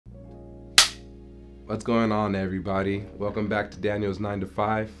What's going on, everybody? Welcome back to Daniel's 9 to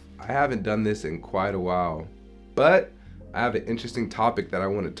 5. I haven't done this in quite a while, but I have an interesting topic that I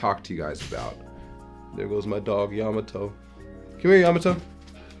want to talk to you guys about. There goes my dog, Yamato. Come here, Yamato.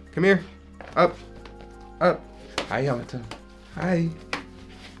 Come here. Up. Up. Hi, Yamato. Hi.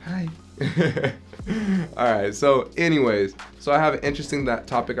 Hi. Alright, so anyways, I have an interesting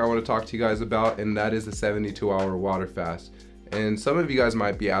topic I want to talk to you guys about, and that is the 72-hour water fast. And some of you guys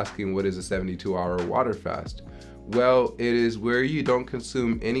might be asking, what is a 72-hour water fast? Well, it is where you don't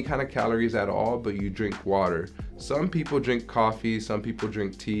consume any kind of calories at all, but you drink water. Some people drink coffee, some people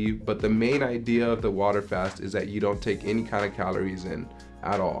drink tea, but the main idea of the water fast is that you don't take any kind of calories in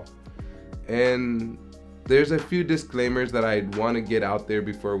at all. And there's a few disclaimers that I'd want to get out there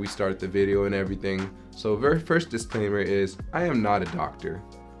before we start the video and everything. So very first disclaimer is, I am not a doctor.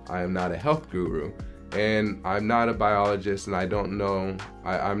 I am not a health guru. And I'm not a biologist, and I don't know,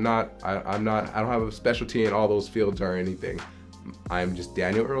 I don't have a specialty in all those fields or anything. I'm just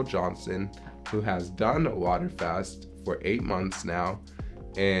Daniel Earl Johnson, who has done a water fast for 8 months now,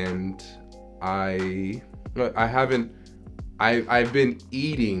 and I've been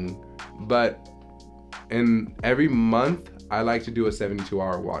eating, but in every month I like to do a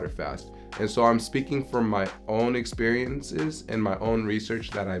 72-hour water fast. And so I'm speaking from my own experiences and my own research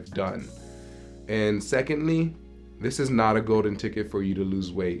that I've done. And secondly, this is not a golden ticket for you to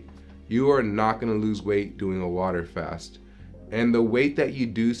lose weight. You are not going to lose weight doing a water fast. And the weight that you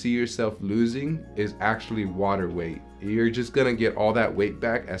do see yourself losing is actually water weight. You're just going to get all that weight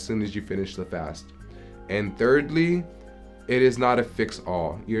back as soon as you finish the fast. And thirdly, it is not a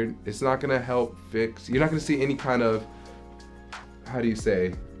fix-all. It's not going to help fix. You're not going to see any kind of, you're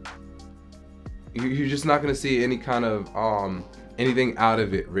just not going to see any kind of anything out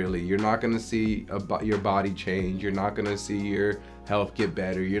of it, really. You're not going to see your body change. You're not going to see your health get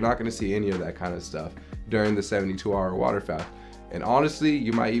better. You're not going to see any of that kind of stuff during the 72-hour water fast. And honestly,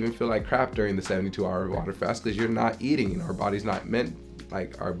 you might even feel like crap during the 72-hour water fast because you're not eating, and our body's not meant,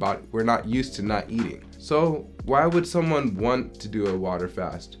 we're not used to not eating. So why would someone want to do a water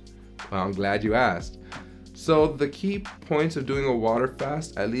fast? Well, I'm glad you asked. So the key points of doing a water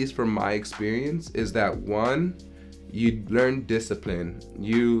fast, at least from my experience, is that one, you learn discipline.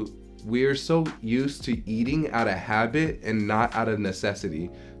 We're so used to eating out of habit and not out of necessity.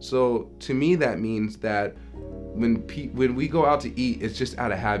 So to me, that means that when we go out to eat, it's just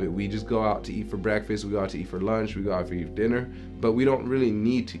out of habit. We just go out to eat for breakfast, we go out to eat for lunch, we go out to eat for dinner, but we don't really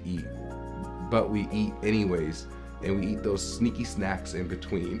need to eat. But we eat anyways, and we eat those sneaky snacks in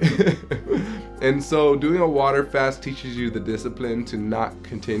between. And so doing a water fast teaches you the discipline to not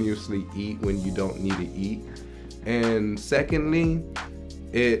continuously eat when you don't need to eat. And secondly,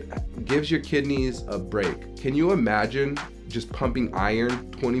 it gives your kidneys a break. Can you imagine just pumping iron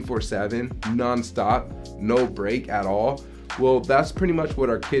 24/7, non-stop, no break at all? Well, that's pretty much what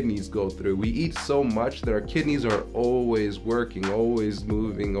our kidneys go through. We eat so much that our kidneys are always working, always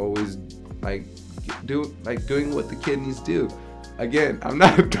moving, always doing what the kidneys do. Again, I'm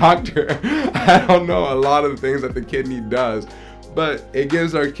not a doctor. I don't know a lot of the things that the kidney does, but it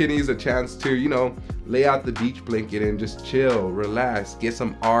gives our kidneys a chance to, lay out the beach blanket and just chill, relax, get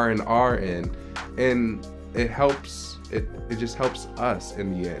some R&R in, and it helps. It just helps us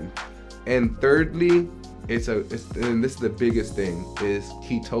in the end. And thirdly, and this is the biggest thing, is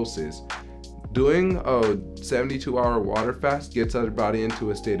ketosis. Doing a 72-hour water fast gets our body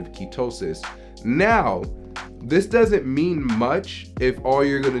into a state of ketosis. Now, this doesn't mean much if all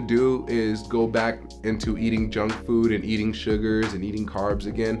you're gonna do is go back into eating junk food and eating sugars and eating carbs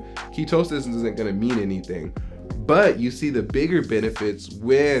again. Ketosis isn't gonna mean anything. But you see the bigger benefits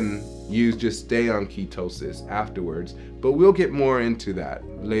when you just stay on ketosis afterwards. But we'll get more into that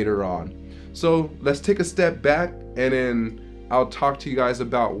later on. So let's take a step back, and then I'll talk to you guys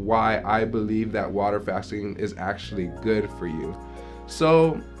about why I believe that water fasting is actually good for you.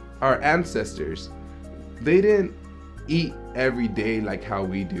 So our ancestors, they didn't eat every day like how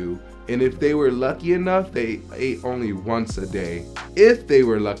we do. And if they were lucky enough, they ate only once a day. If they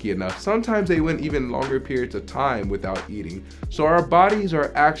were lucky enough, sometimes they went even longer periods of time without eating. So our bodies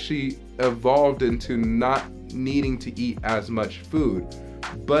are actually evolved into not needing to eat as much food.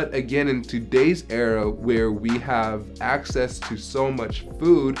 But again, in today's era where we have access to so much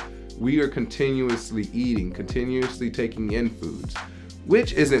food, we are continuously eating, continuously taking in foods,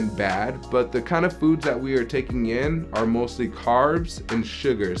 which isn't bad, but the kind of foods that we are taking in are mostly carbs and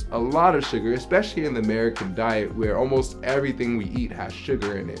sugars. A lot of sugar, especially in the American diet where almost everything we eat has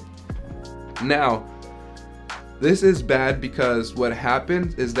sugar in it. Now, this is bad because what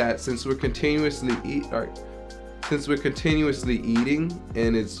happens is that since we're continuously since we're continuously eating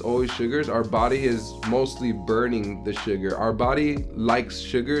and it's always sugars, our body is mostly burning the sugar. Our body likes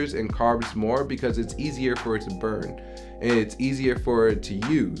sugars and carbs more because it's easier for it to burn and it's easier for it to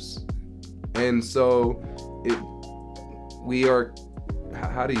use. And so we are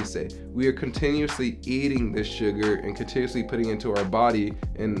continuously eating this sugar and continuously putting it into our body,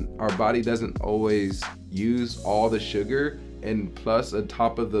 and our body doesn't always use all the sugar, and plus on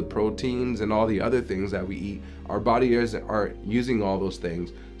top of the proteins and all the other things that we eat, our body aren't using all those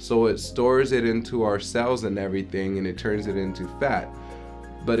things, so it stores it into our cells and everything, and it turns it into fat.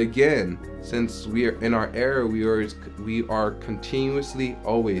 But again, since we are in our era, we are continuously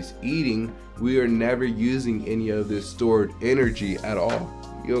always eating, we are never using any of this stored energy at all.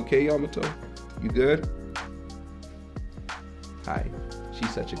 You okay, Yamato? You good? Hi.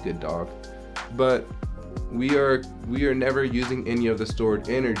 She's such a good dog. But we are never using any of the stored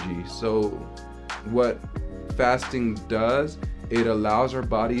energy. So what fasting does, it allows our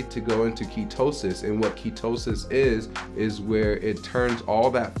body to go into ketosis, and what ketosis is where it turns all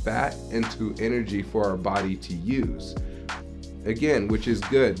that fat into energy for our body to use. Again, which is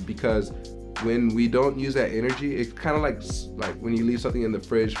good, because when we don't use that energy, it's kind of like when you leave something in the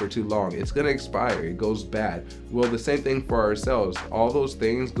fridge for too long, it's gonna expire, it goes bad. Well, the same thing for ourselves. All those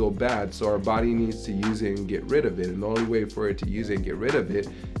things go bad, so our body needs to use it and get rid of it, and the only way for it to use it and get rid of it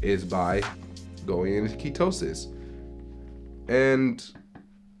is by going into ketosis. And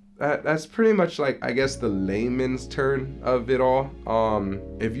that's pretty much, like, I guess, the layman's turn of it all.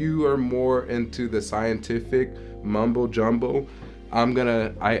 If you are more into the scientific mumbo jumbo,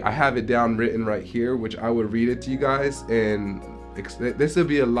 I have it down written right here, which I would read it to you guys, and this will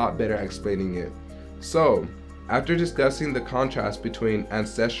be a lot better explaining it. So, after discussing the contrast between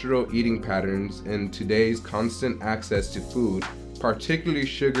ancestral eating patterns and today's constant access to food, particularly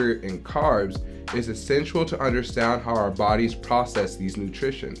sugar and carbs, it's essential to understand how our bodies process these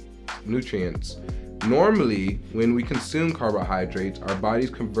nutrients. Normally, when we consume carbohydrates, our bodies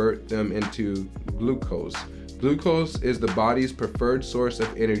convert them into glucose. Glucose is the body's preferred source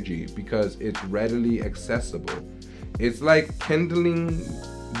of energy because it's readily accessible. It's like kindling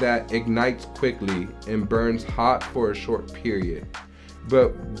that ignites quickly and burns hot for a short period.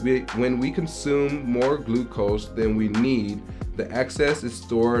 But when we consume more glucose than we need, the excess is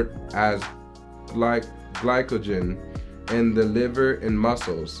stored as glycogen in the liver and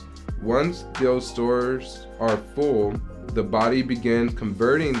muscles. Once those stores are full, the body begins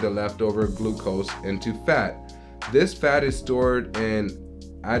converting the leftover glucose into fat. This fat is stored in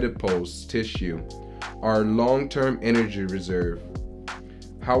adipose tissue, our long-term energy reserve.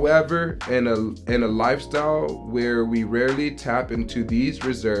 However, in a lifestyle where we rarely tap into these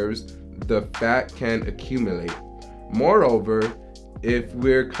reserves, the fat can accumulate. Moreover, if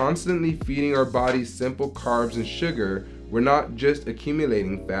we're constantly feeding our bodies simple carbs and sugar, we're not just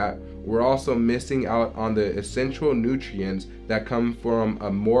accumulating fat, we're also missing out on the essential nutrients that come from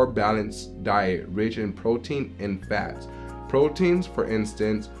a more balanced diet rich in protein and fats. Proteins, for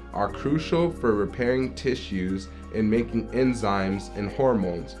instance, are crucial for repairing tissues and making enzymes and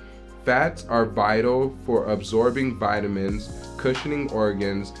hormones. Fats are vital for absorbing vitamins, cushioning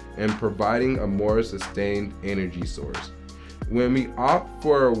organs, and providing a more sustained energy source. When we opt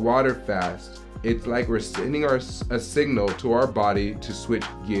for a water fast, it's like we're sending a signal to our body to switch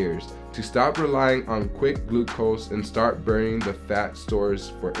gears, to stop relying on quick glucose and start burning the fat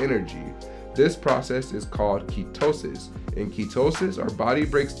stores for energy. This process is called ketosis. In ketosis, our body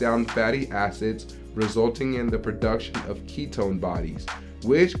breaks down fatty acids, resulting in the production of ketone bodies,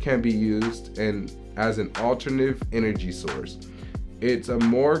 which can be used as an alternative energy source. It's a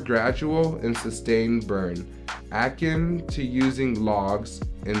more gradual and sustained burn, akin to using logs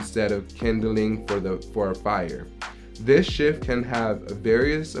instead of kindling for a fire. This shift can have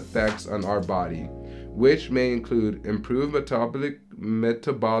various effects on our body, which may include improved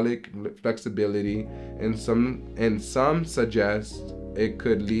metabolic flexibility, and some suggest it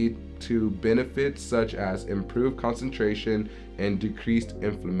could lead to benefits such as improved concentration and decreased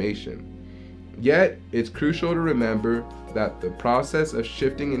inflammation. Yet, it's crucial to remember that the process of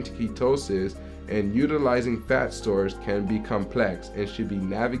shifting into ketosis and utilizing fat stores can be complex and should be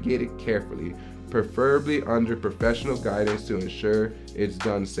navigated carefully, preferably under professional guidance to ensure it's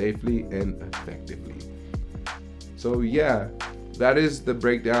done safely and effectively. So yeah, that is the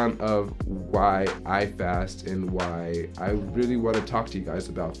breakdown of why I fast and why I really want to talk to you guys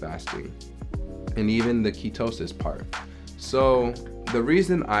about fasting and even the ketosis part. So the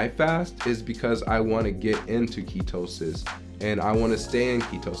reason I fast is because I want to get into ketosis and I want to stay in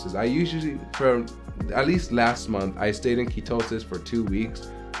ketosis. I usually, for at least last month, I stayed in ketosis for 2 weeks.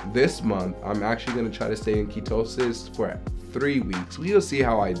 this month, I'm actually going to try to stay in ketosis for 3 weeks. We'll see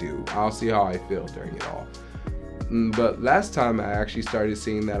how I do. I'll see how I feel during it all. But last time I actually started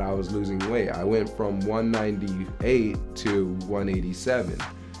seeing that I was losing weight. I went from 198 to 187.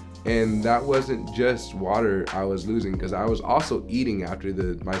 And that wasn't just water I was losing, because I was also eating after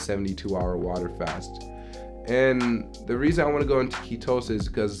my 72-hour water fast. And the reason I want to go into ketosis is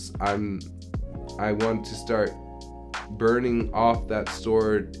because I want to start burning off that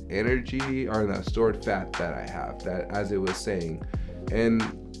stored energy or that stored fat that I have, that, as it was saying. And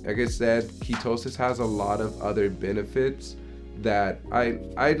like I said, ketosis has a lot of other benefits that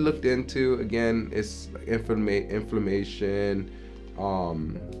I looked into. Again, it's inflammation,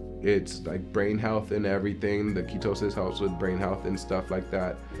 it's like brain health and everything. The ketosis helps with brain health and stuff like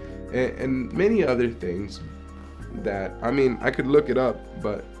that, and many other things that, I mean, I could look it up,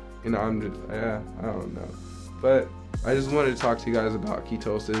 but you know, I don't know. But I just wanted to talk to you guys about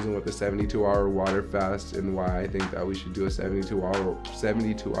ketosis and with the 72-hour water fast, and why I think that we should do a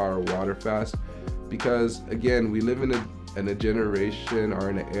 72-hour water fast. Because again, we live in a generation or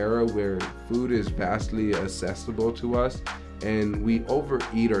in an era where food is vastly accessible to us, and we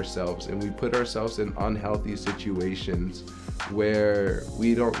overeat ourselves and we put ourselves in unhealthy situations where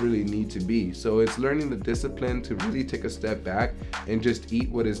we don't really need to be. So it's learning the discipline to really take a step back and just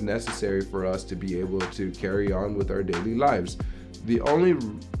eat what is necessary for us to be able to carry on with our daily lives. The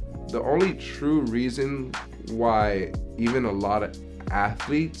only true reason why even a lot of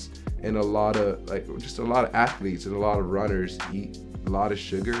athletes and a lot of athletes and a lot of runners eat a lot of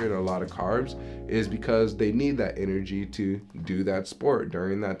sugar and a lot of carbs is because they need that energy to do that sport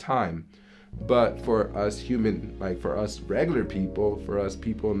during that time. But for us for us regular people, for us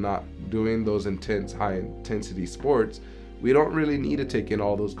people not doing those high intensity sports, we don't really need to take in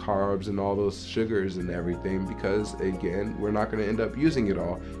all those carbs and all those sugars and everything, because again, we're not going to end up using it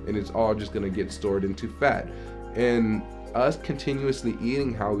all, and it's all just going to get stored into fat. And us continuously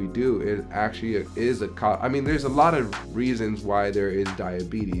eating how we do there's a lot of reasons why there is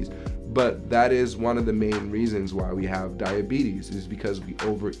diabetes, but that is one of the main reasons why we have diabetes, is because we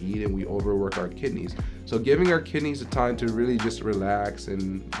overeat and we overwork our kidneys. So giving our kidneys the time to really just relax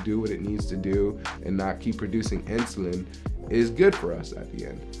and do what it needs to do and not keep producing insulin is good for us at the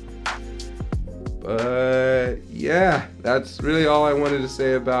end. But yeah, that's really all I wanted to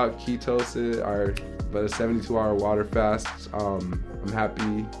say about ketosis, but a 72-hour water fast. I'm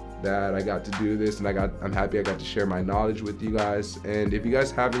happy that I got to do this, and I'm happy I got to share my knowledge with you guys. And if you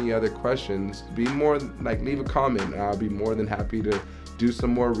guys have any other questions, leave a comment, and I'll be more than happy to do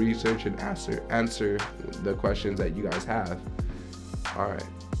some more research and answer the questions that you guys have. All right,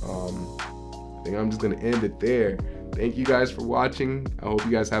 I think I'm just gonna end it there. Thank you guys for watching. I hope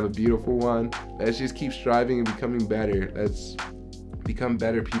you guys have a beautiful one. Let's just keep striving and becoming better. Let's become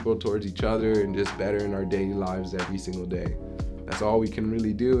better people towards each other and just better in our daily lives every single day. That's all we can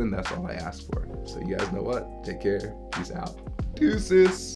really do, and that's all I ask for. So you guys know what? Take care. Peace out. Deuces.